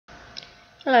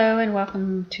Hello and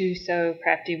welcome to Sew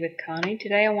Crafty with Connie.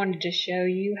 Today I wanted to show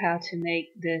you how to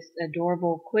make this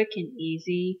adorable, quick and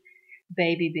easy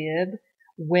baby bib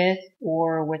with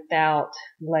or without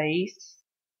lace.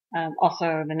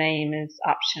 Also the name is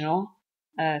optional.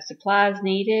 Supplies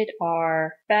needed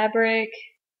are fabric,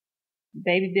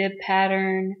 baby bib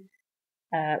pattern,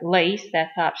 lace,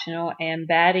 that's optional, and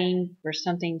batting for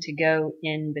something to go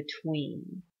in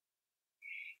between.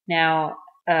 Now,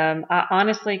 I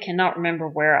honestly cannot remember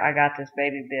where I got this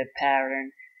baby bib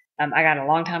pattern. I got it a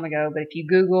long time ago, but if you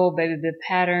Google baby bib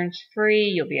patterns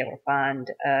free, you'll be able to find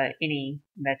any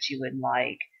that you would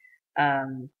like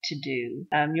to do.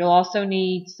 You'll also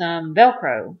need some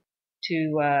Velcro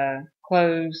to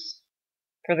close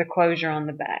for the closure on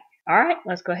the back. All right,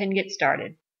 let's go ahead and get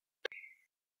started.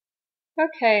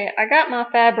 Okay, I got my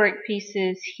fabric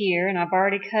pieces here and I've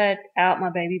already cut out my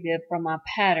baby bib from my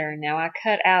pattern. Now I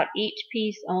cut out each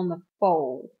piece on the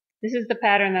fold. This is the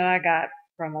pattern that I got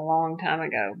from a long time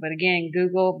ago. But again,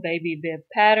 Google baby bib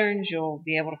patterns. You'll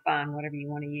be able to find whatever you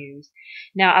want to use.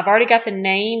 Now I've already got the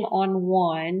name on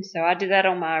one, so I did that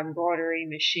on my embroidery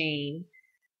machine.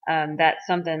 That's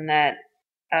something that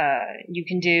you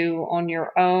can do on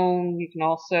your own. You can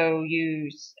also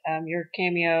use your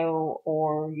Cameo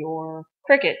or your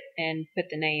Cricut and put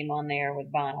the name on there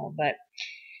with vinyl. But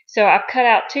so I've cut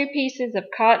out two pieces of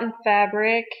cotton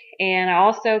fabric, and I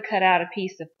also cut out a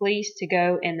piece of fleece to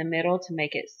go in the middle to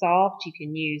make it soft. You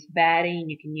can use batting,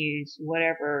 you can use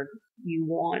whatever you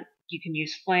want. You can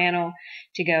use flannel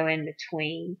to go in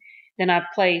between. Then I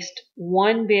placed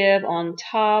one bib on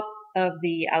top of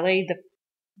I laid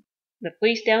the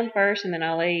fleece down first, and then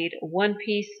I laid one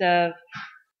piece of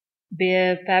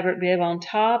fabric bib on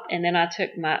top, and then I took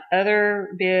my other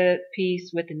bib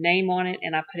piece with the name on it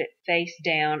and I put it face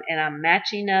down, and I'm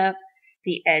matching up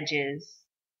the edges.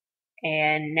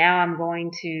 And now I'm going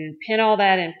to pin all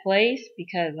that in place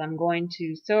because I'm going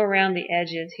to sew around the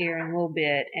edges here in a little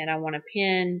bit, and I want to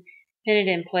pin it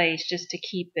in place just to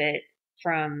keep it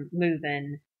from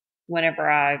moving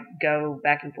whenever I go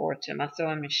back and forth to my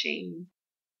sewing machine.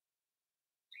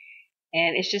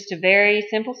 And it's just a very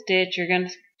simple stitch. You're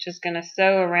just gonna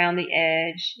sew around the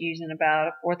edge using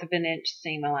about 1/4 of an inch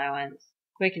seam allowance.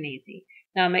 Quick and easy.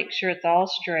 Now make sure it's all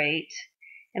straight.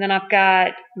 And then I've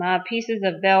got my pieces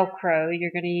of Velcro.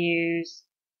 You're gonna use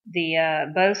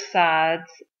the both sides,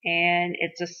 and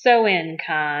it's a sew-in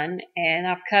kind, and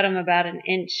I've cut them about an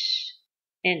inch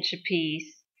a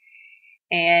piece.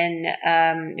 And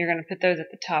you're gonna put those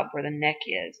at the top where the neck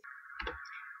is.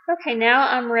 Okay, now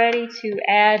I'm ready to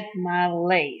add my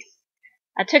lace.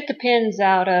 I took the pins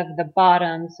out of the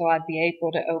bottom so I'd be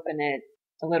able to open it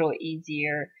a little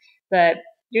easier. But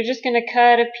you're just going to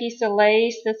cut a piece of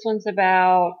lace. This one's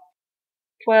about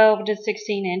 12 to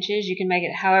 16 inches. You can make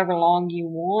it however long you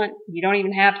want. You don't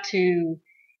even have to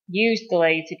use the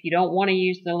lace. If you don't want to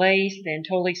use the lace, then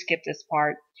totally skip this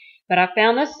part. But I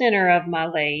found the center of my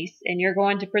lace, and you're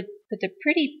going to put the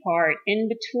pretty part in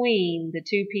between the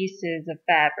two pieces of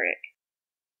fabric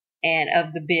and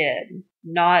of the bib,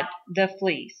 not the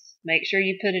fleece. Make sure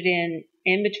you put it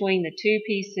in between the two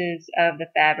pieces of the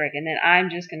fabric, and then I'm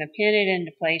just going to pin it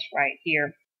into place right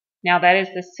here. Now that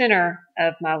is the center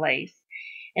of my lace.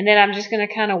 And then I'm just going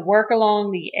to kind of work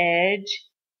along the edge,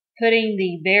 putting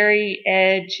the very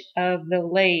edge of the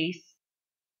lace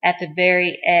at the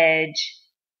very edge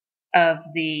of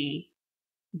the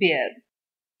bib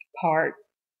part.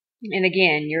 And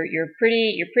again, your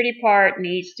pretty part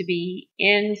needs to be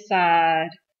inside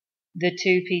the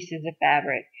two pieces of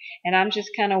fabric. And I'm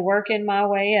just kind of working my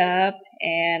way up,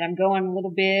 and I'm going a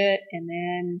little bit, and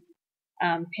then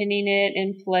I'm pinning it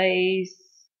in place.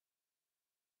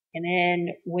 And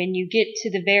then when you get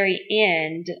to the very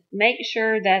end, make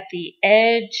sure that the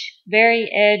very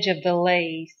edge of the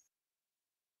lace,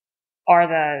 or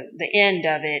the end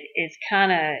of it, is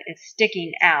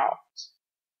sticking out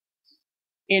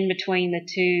in between the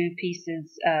two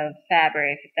pieces of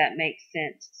fabric, if that makes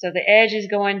sense. So the edge is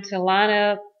going to line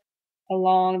up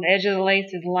the edge of the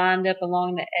lace is lined up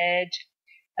along the edge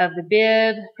of the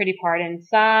bib, pretty part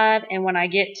inside, and when I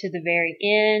get to the very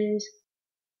end,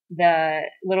 the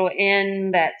little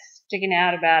end that's sticking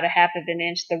out about 1/2 of an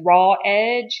inch, the raw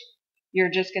edge,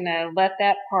 you're just going to let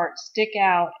that part stick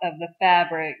out of the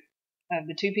fabric, of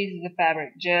the two pieces of fabric,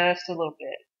 just a little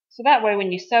bit. So that way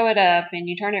when you sew it up and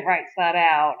you turn it right side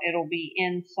out, it'll be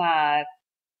inside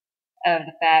of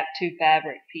the two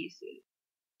fabric pieces.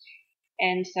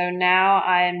 And so now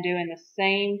I am doing the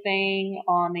same thing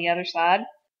on the other side.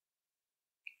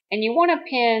 And you want to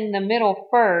pin the middle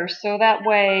first, so that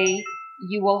way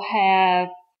you will have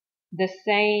the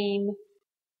same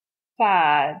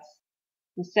sides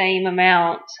the same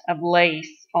amount of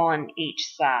lace on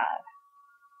each side.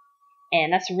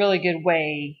 And that's a really good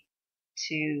way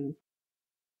to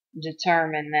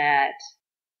determine that,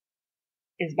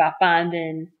 is by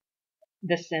finding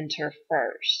the center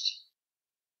first.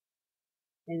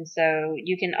 And so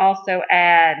you can also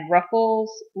add ruffles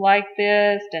like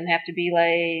this, doesn't have to be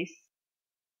lace.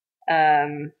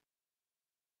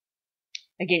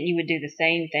 Again, you would do the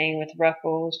same thing with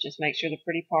ruffles, just make sure the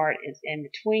pretty part is in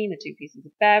between the two pieces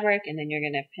of fabric, and then you're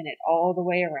going to pin it all the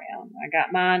way around. I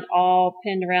got mine all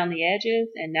pinned around the edges,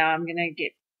 and now I'm going to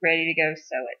get ready to go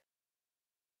sew it.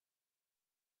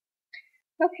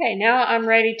 Okay, now I'm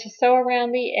ready to sew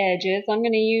around the edges. I'm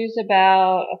going to use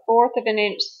about 1/4 of an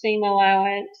inch seam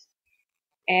allowance,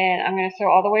 and I'm going to sew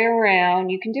all the way around.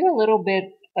 You can do a little bit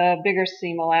bigger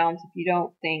seam allowance if you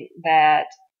don't think that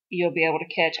you'll be able to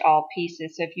catch all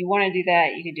pieces. So if you want to do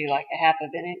that, you could do like 1/2 of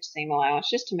an inch seam allowance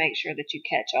just to make sure that you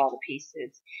catch all the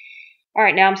pieces.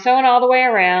 Alright, now I'm sewing all the way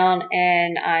around,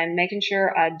 and I'm making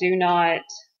sure I do not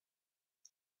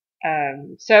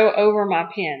sew over my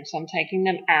pins. So I'm taking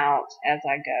them out as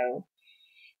I go.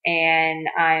 And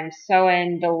I'm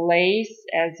sewing the lace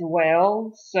as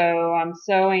well. So I'm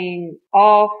sewing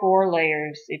all 4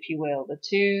 layers, if you will. The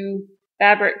 2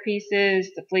 fabric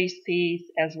pieces, the fleece piece,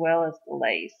 as well as the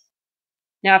lace.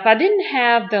 Now if I didn't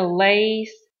have the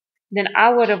lace, then I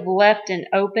would have left an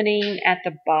opening at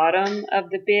the bottom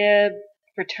of the bib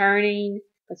for turning.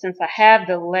 But since I have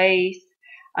the lace,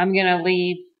 I'm going to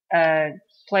leave a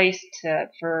place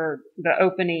for the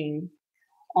opening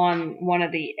on one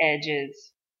of the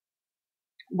edges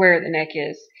where the neck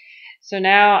is. So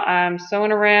now I'm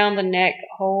sewing around the neck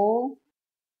hole,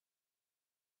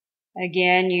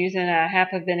 again using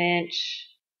 1/2 of an inch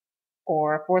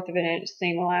or 1/4 of an inch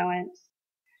seam allowance.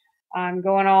 I'm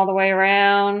going all the way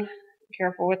around,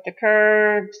 careful with the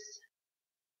curves,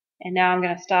 and now I'm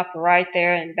going to stop right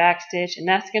there and back stitch, and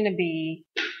that's going to be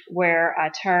where I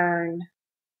turn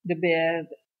the bib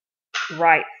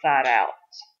right side out.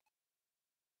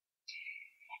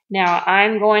 Now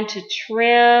I'm going to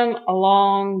trim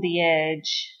along the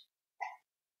edge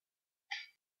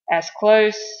as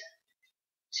close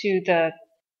to the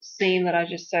seam that I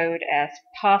just sewed as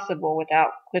possible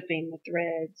without clipping the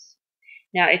threads.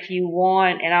 Now if you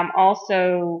want, and I'm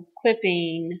also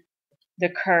clipping the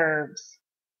curves,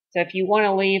 so if you want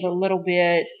to leave a little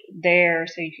bit there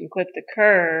so you can clip the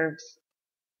curves,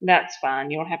 that's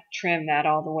fine. You don't have to trim that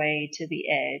all the way to the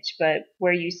edge. But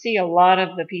where you see a lot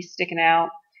of the piece sticking out,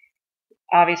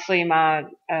 obviously my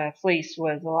fleece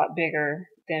was a lot bigger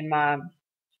than my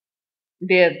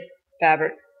bib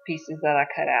fabric pieces that I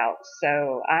cut out.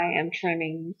 So I am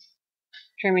trimming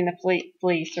the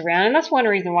fleece around. And that's one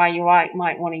reason why you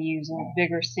might want to use a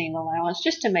bigger seam allowance,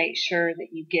 just to make sure that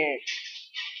you get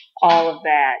all of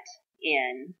that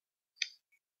in.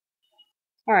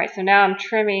 Alright, so now I'm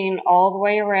trimming all the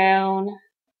way around,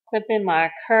 clipping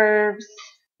my curves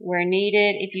where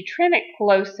needed. If you trim it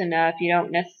close enough, you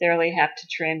don't necessarily have to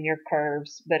trim your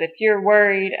curves. But if you're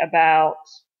worried about,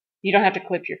 you don't have to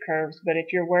clip your curves, but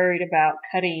if you're worried about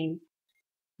cutting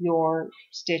your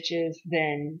stitches,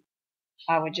 then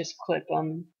I would just clip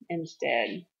them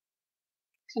instead.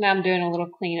 So now I'm doing a little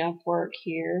cleanup work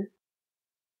here.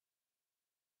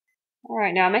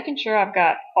 Alright, now I'm making sure I've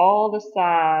got all the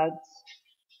sides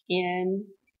in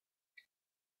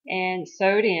and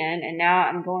sewed in, and now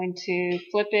I'm going to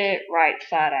flip it right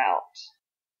side out.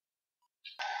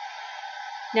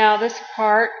 Now this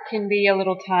part can be a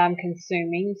little time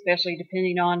consuming, especially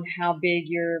depending on how big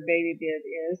your baby bib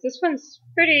is. This one's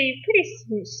pretty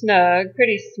snug,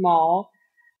 pretty small,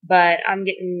 but I'm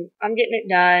getting it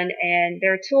done, and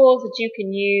there are tools that you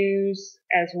can use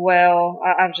as well.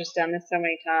 I've just done this so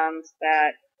many times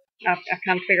that I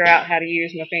kind of figure out how to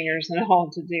use my fingers and all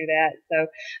to do that. So,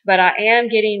 but I am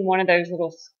getting one of those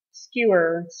little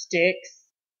skewer sticks,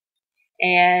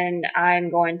 and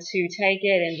I'm going to take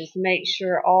it and just make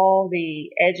sure all the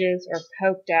edges are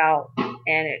poked out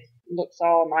and it looks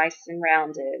all nice and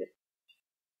rounded.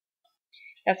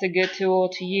 That's a good tool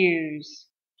to use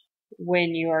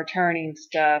when you are turning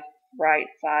stuff right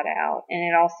side out, and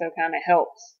it also kind of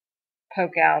helps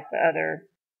poke out the other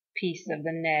piece of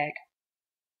the neck.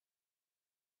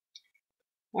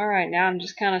 Alright, now I'm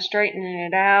just kind of straightening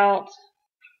it out,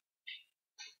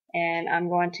 and I'm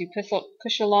going to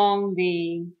push along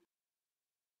the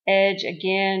edge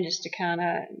again just to kind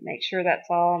of make sure that's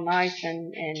all nice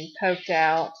and poked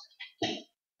out,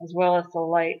 as well as the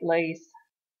light lace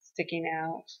sticking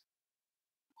out.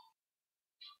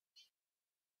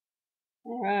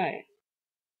 Alright,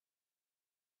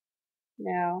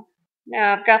 now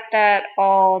I've got that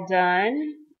all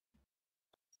done.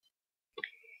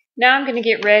 Now I'm going to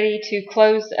get ready to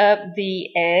close up the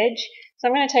edge. So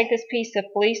I'm going to take this piece of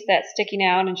fleece that's sticking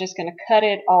out and just going to cut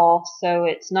it off so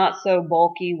it's not so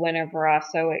bulky whenever I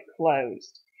sew it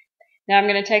closed. Now I'm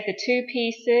going to take the two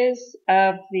pieces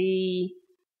of the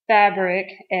fabric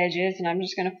edges and I'm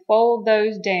just going to fold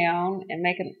those down and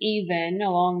make them even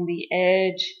along the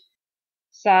edge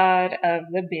side of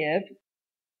the bib.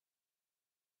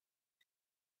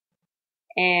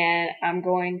 And I'm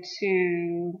going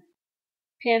to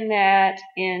pin that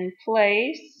in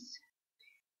place.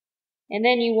 And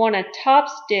then you want to top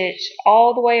stitch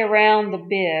all the way around the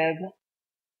bib,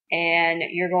 and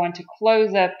you're going to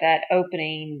close up that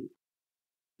opening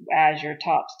as you're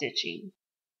top stitching.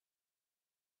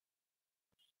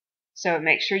 So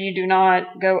make sure you do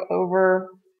not go over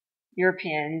your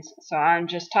pins. So I'm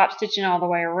just top stitching all the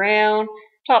way around,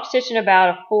 top stitching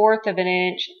about 1/4 of an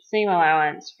inch seam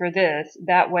allowance for this.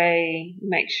 That way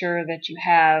make sure that you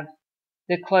have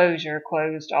the closure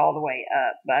closed all the way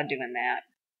up by doing that.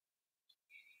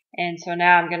 And so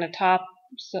now I'm going to top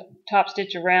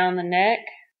stitch around the neck,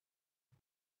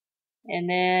 and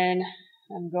then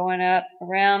I'm going up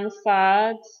around the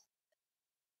sides.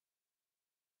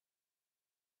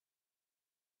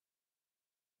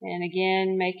 And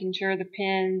again, making sure the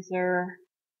pins are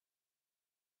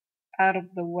out of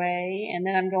the way. And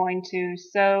then I'm going to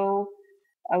sew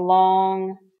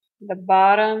along the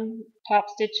bottom, top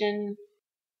stitching,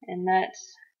 and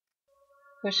that's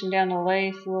pushing down the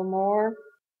lace a little more,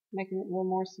 making it a little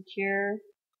more secure.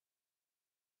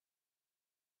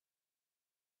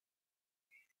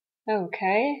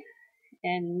 Okay,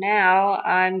 and now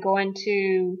I'm going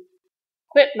to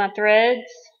clip my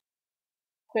threads,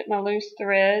 clip my loose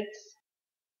threads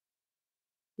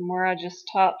from where I just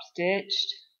top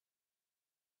stitched.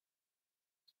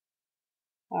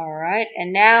 Alright,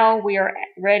 and now we are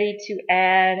ready to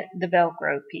add the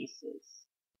Velcro pieces.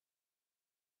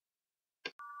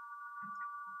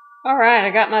 Alright, I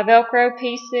got my Velcro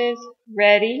pieces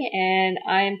ready, and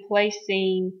I am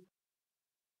placing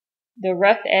the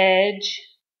rough edge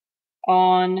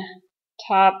on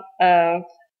top of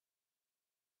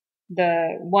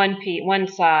the one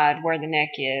side where the neck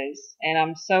is, and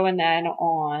I'm sewing that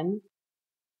on,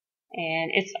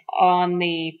 and it's on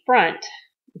the front,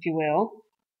 if you will.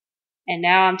 And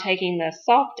now I'm taking the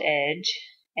soft edge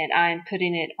and I'm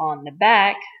putting it on the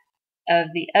back of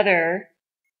the other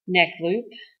neck loop,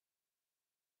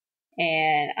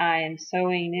 and I am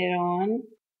sewing it on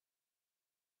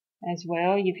as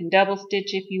well. You can double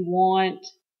stitch if you want,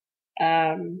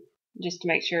 just to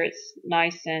make sure it's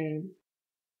nice and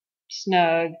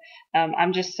snug.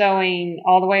 I'm just sewing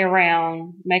all the way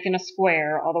around, making a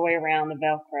square all the way around the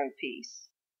Velcro piece.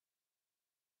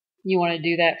 You want to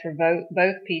do that for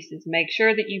both pieces. Make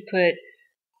sure that you put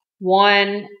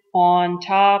one on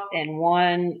top and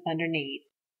one underneath,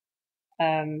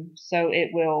 so it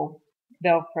will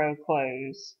Velcro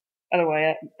close.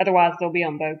 Otherwise they'll be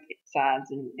on both sides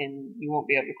and you won't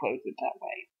be able to close it that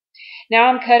way. Now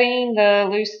I'm cutting the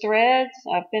loose threads.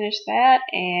 I've finished that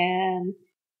and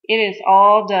it is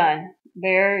all done.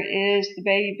 There is the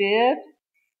baby bib,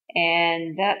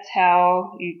 and that's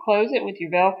how you close it with your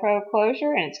Velcro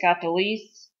closure, and it's got the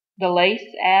lace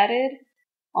added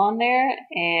on there,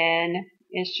 and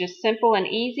it's just simple and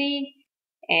easy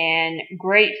and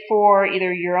great for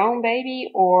either your own baby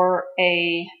or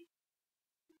a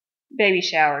baby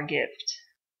shower gift.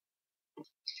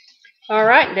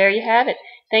 Alright, there you have it.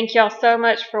 Thank y'all so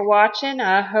much for watching.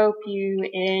 I hope you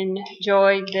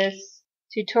enjoyed this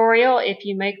tutorial. If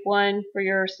you make one for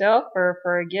yourself or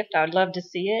for a gift, I'd love to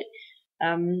see it.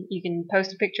 You can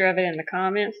post a picture of it in the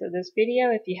comments of this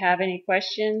video. If you have any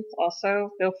questions,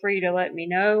 also feel free to let me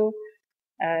know.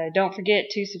 Don't forget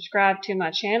to subscribe to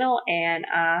my channel, and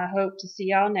I hope to see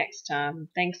y'all next time.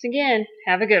 Thanks again.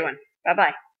 Have a good one.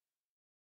 Bye-bye.